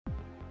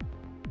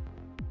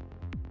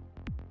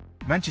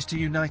Manchester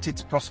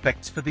United's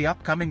prospects for the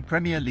upcoming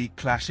Premier League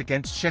clash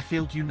against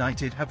Sheffield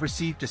United have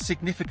received a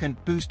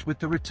significant boost with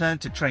the return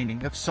to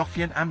training of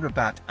Sofiane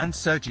Amrabat and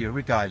Sergio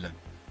Reguilon.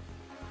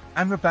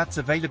 Amrabat's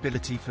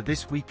availability for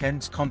this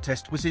weekend's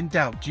contest was in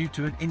doubt due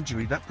to an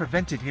injury that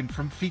prevented him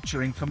from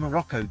featuring for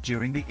Morocco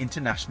during the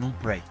international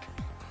break.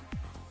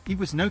 He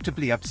was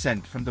notably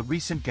absent from the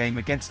recent game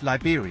against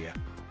Liberia.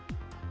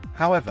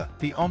 However,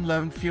 the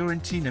on-loan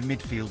Fiorentina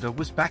midfielder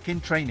was back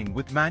in training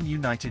with Man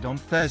United on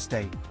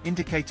Thursday,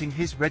 indicating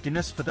his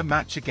readiness for the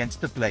match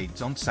against the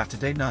Blades on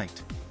Saturday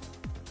night.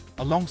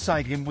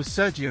 Alongside him was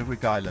Sergio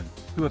Reguilon,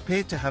 who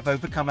appeared to have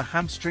overcome a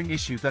hamstring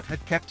issue that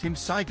had kept him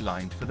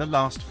sidelined for the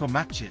last 4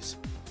 matches.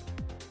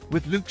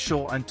 With Luke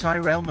Shaw and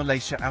Tyrell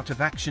Malaysia out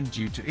of action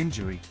due to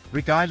injury,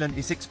 Reguilon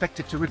is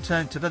expected to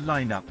return to the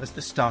lineup as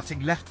the starting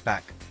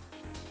left-back.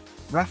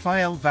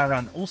 Raphael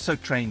Varane also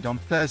trained on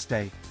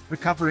Thursday,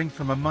 recovering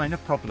from a minor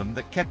problem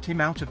that kept him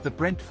out of the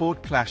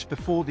Brentford clash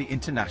before the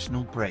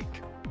international break.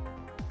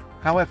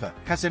 However,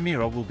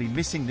 Casemiro will be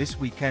missing this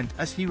weekend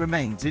as he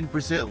remains in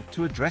Brazil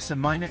to address a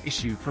minor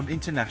issue from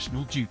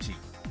international duty.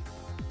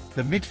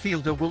 The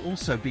midfielder will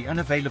also be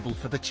unavailable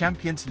for the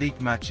Champions League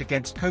match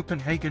against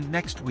Copenhagen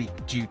next week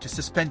due to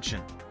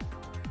suspension.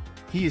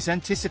 He is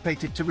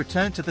anticipated to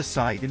return to the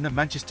side in the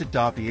Manchester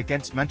derby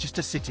against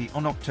Manchester City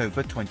on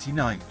October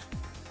 29.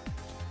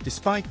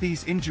 Despite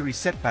these injury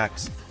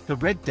setbacks, the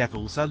Red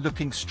Devils are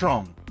looking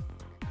strong.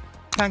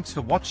 Thanks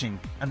for watching,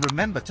 and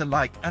remember to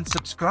like and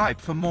subscribe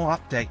for more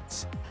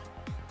updates.